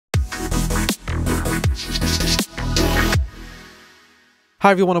Hi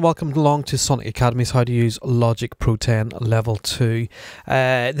everyone and welcome along to Sonic Academy's How to Use Logic Pro 10 Level 2.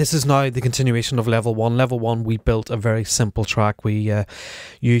 This is now the continuation of Level 1. Level 1 we built a very simple track. We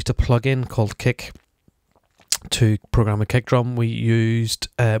used a plugin called Kick to program a kick drum. We used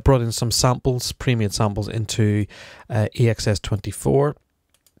brought in some samples, pre-made samples into EXS24.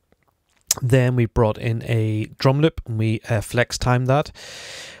 Then we brought in a drum loop and we flex timed that.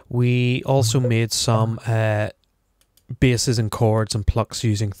 We also made some basses and chords and plucks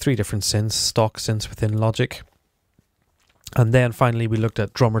using 3 different synths, stock synths within Logic. And then finally we looked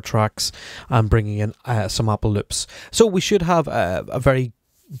at drummer tracks and bringing in some Apple loops. So we should have a very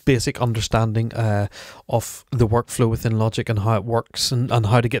basic understanding of the workflow within Logic and how it works and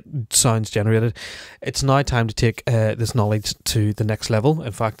how to get sounds generated. It's now time to take this knowledge to the next level.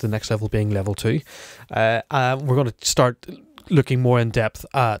 In fact, the next level being level 2. We're going to start looking more in depth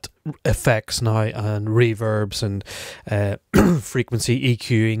at effects now and reverbs and frequency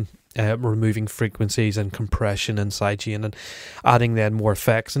EQ'ing, removing frequencies and compression and sidechain and adding then more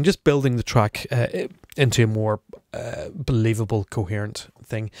effects and just building the track into a more believable, coherent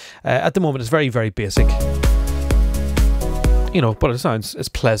thing. At the moment it's very, very basic, you know, but it's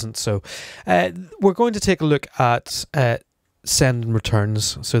pleasant. So we're going to take a look at send and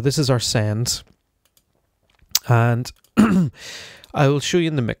returns. So this is our send, and I will show you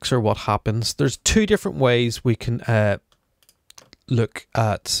in the mixer what happens. There's 2 different ways we can look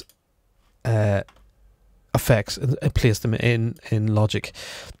at effects and place them in Logic.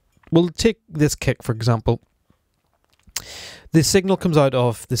 We'll take this kick for example. The signal comes out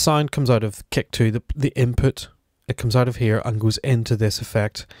of, the sound comes out of kick 2, the input. It comes out of here and goes into this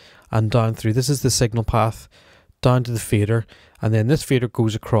effect and down through. This is the signal path down to the fader, and then this fader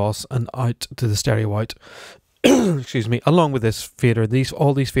goes across and out to the stereo out. Excuse me, along with this fader.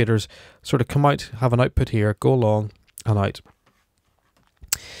 All these faders sort of come out, have an output here, go along and out.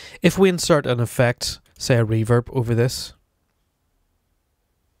 If we insert an effect, say a reverb over this,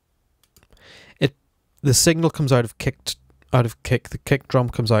 the signal comes out of kick, the kick drum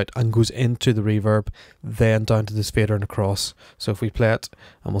comes out and goes into the reverb, then down to this fader and across. So if we play it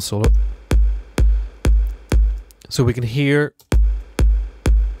and we'll solo it, so we can hear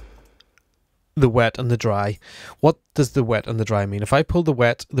the wet and the dry. What does the wet and the dry mean? If I pull the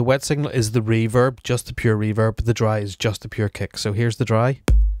wet signal is the reverb, just the pure reverb. The dry is just the pure kick. So here's the dry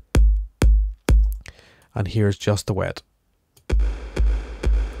and here's just the wet.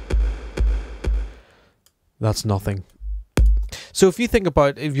 That's nothing. So if you think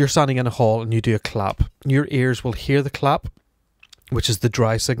about, if you're standing in a hall and you do a clap, your ears will hear the clap, which is the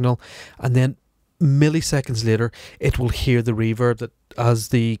dry signal, and then milliseconds later it will hear the reverb that as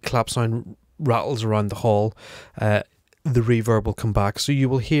the clap sound rattles around the hall, the reverb will come back. So you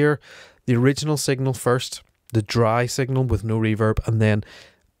will hear the original signal first, the dry signal with no reverb, and then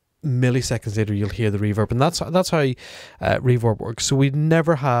milliseconds later you'll hear the reverb. And that's how reverb works. So we'd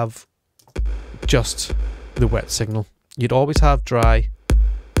never have just the wet signal. You'd always have dry.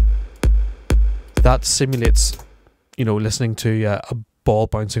 That simulates, you know, listening to a ball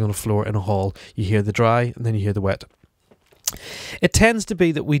bouncing on the floor in a hall. You hear the dry and then you hear the wet. It tends to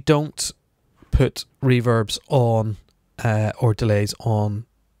be that we don't put reverbs on or delays on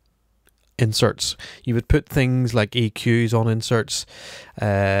inserts. You would put things like EQs on inserts,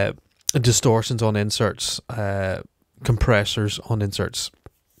 distortions on inserts, compressors on inserts,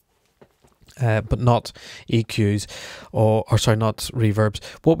 but not EQs or sorry, not reverbs.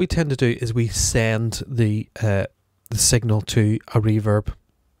 What we tend to do is we send the signal to a reverb.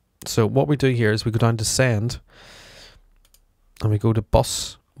 So what we do here is we go down to send and we go to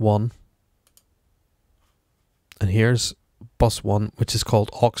bus 1, and here's bus 1, which is called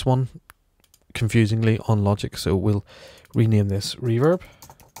aux 1 confusingly on Logic, so we'll rename this reverb.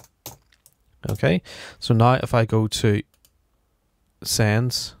 Okay, so now if I go to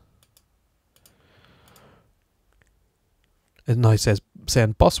sends, it now says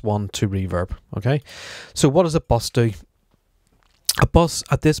send bus 1 to reverb. Okay, so what does a bus do? A bus,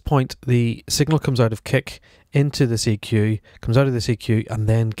 at this point the signal comes out of kick into this EQ, comes out of this EQ and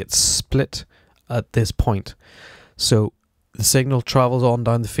then gets split at this point. So the signal travels on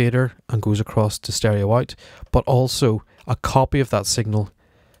down the fader and goes across to stereo out, but also a copy of that signal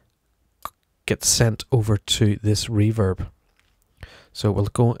gets sent over to this reverb. So we'll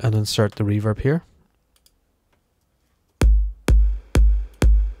go and insert the reverb here.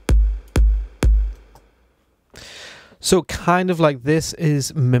 So kind of like this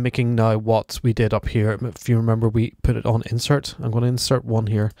is mimicking now what we did up here. If you remember, we put it on insert. I'm going to insert 1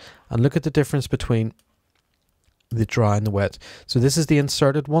 here and look at the difference between the dry and the wet. So this is the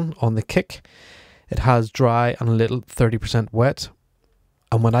inserted one on the kick. It has dry and a little 30% wet.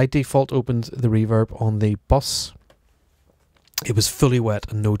 And when I default opened the reverb on the bus, it was fully wet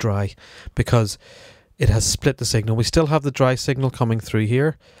and no dry, because it has split the signal. We still have the dry signal coming through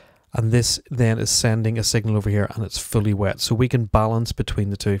here, and this then is sending a signal over here, and it's fully wet. So we can balance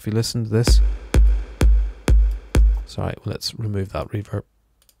between the two. If you listen to this, sorry, let's remove that reverb.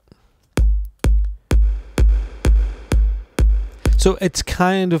 So it's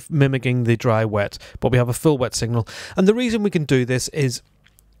kind of mimicking the dry wet, but we have a full wet signal. And the reason we can do this is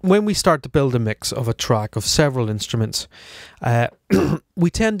when we start to build a mix of a track of several instruments,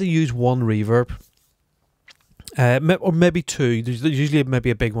 we tend to use one reverb, or maybe two. There's usually maybe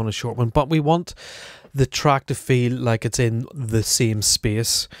a big one, a short one, but we want the track to feel like it's in the same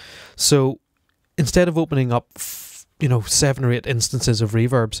space. So instead of opening up 7 or 8 instances of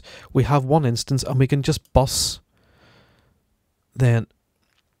reverbs, we have one instance, and we can just bus then.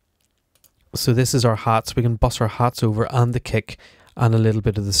 So this is our hats. We can bus our hats over, and the kick, and a little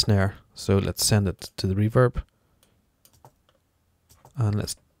bit of the snare. So let's send it to the reverb, and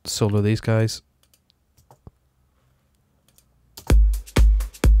let's solo these guys.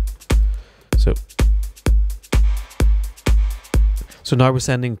 So now we're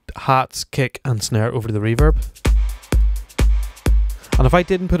sending hats, kick and snare over to the reverb. And if I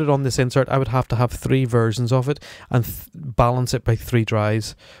didn't put it on this insert, I would have to have 3 versions of it and balance it by 3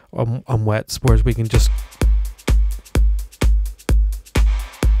 dries and wets, whereas we can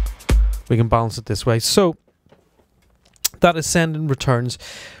balance it this way. So that is send and returns.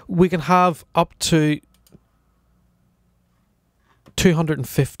 We can have up to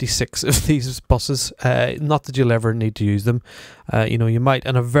 256 of these buses. Not that you'll ever need to use them. You might,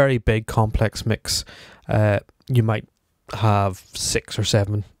 in a very big complex mix, you might have 6 or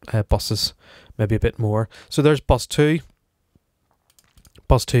 7 buses, maybe a bit more. So there's bus 2.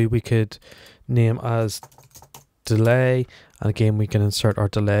 Bus 2 we could name as delay, and again we can insert our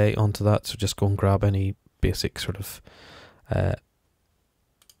delay onto that. So just go and grab any basic sort of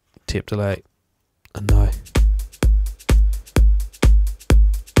tape delay, and now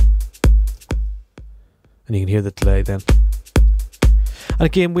and you can hear the delay then. And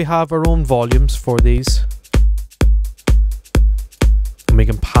again we have our own volumes for these, and we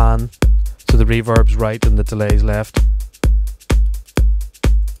can pan so the reverb's right and the delay's left.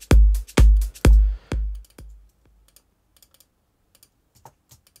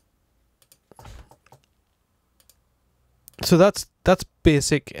 So that's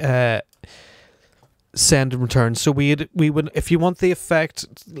basic send and return. So we would, if you want the effect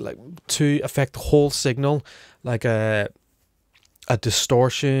to affect the whole signal, like a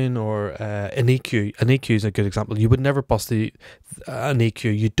distortion or an EQ. An EQ is a good example. You would never bust an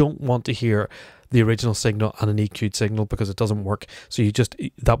EQ. You don't want to hear the original signal and an EQ'd signal because it doesn't work. So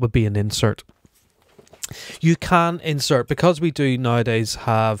that would be an insert. You can insert, because we do nowadays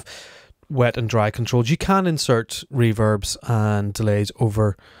have wet and dry controls, you can insert reverbs and delays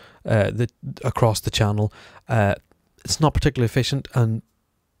over across the channel. It's not particularly efficient, and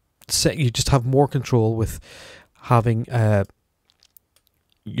you just have more control with having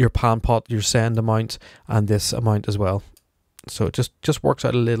your pan pot, your send amount, and this amount as well. So it just works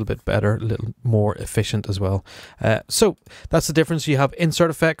out a little bit better, a little more efficient as well. So that's the difference. You have insert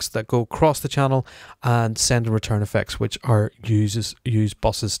effects that go across the channel, and send and return effects, which are use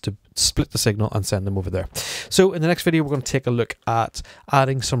buses to split the signal and send them over there. So in the next video we're going to take a look at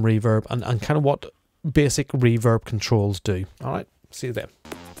adding some reverb and kind of what basic reverb controls do. Alright, see you then.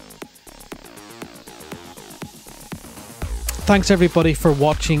 Thanks everybody for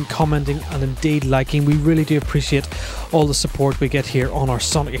watching, commenting and indeed liking. We really do appreciate all the support we get here on our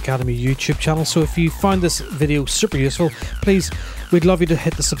Sonic Academy YouTube channel. So if you found this video super useful, please, we'd love you to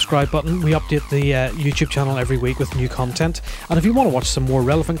hit the subscribe button. We update the YouTube channel every week with new content. And if you want to watch some more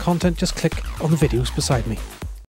relevant content, just click on the videos beside me.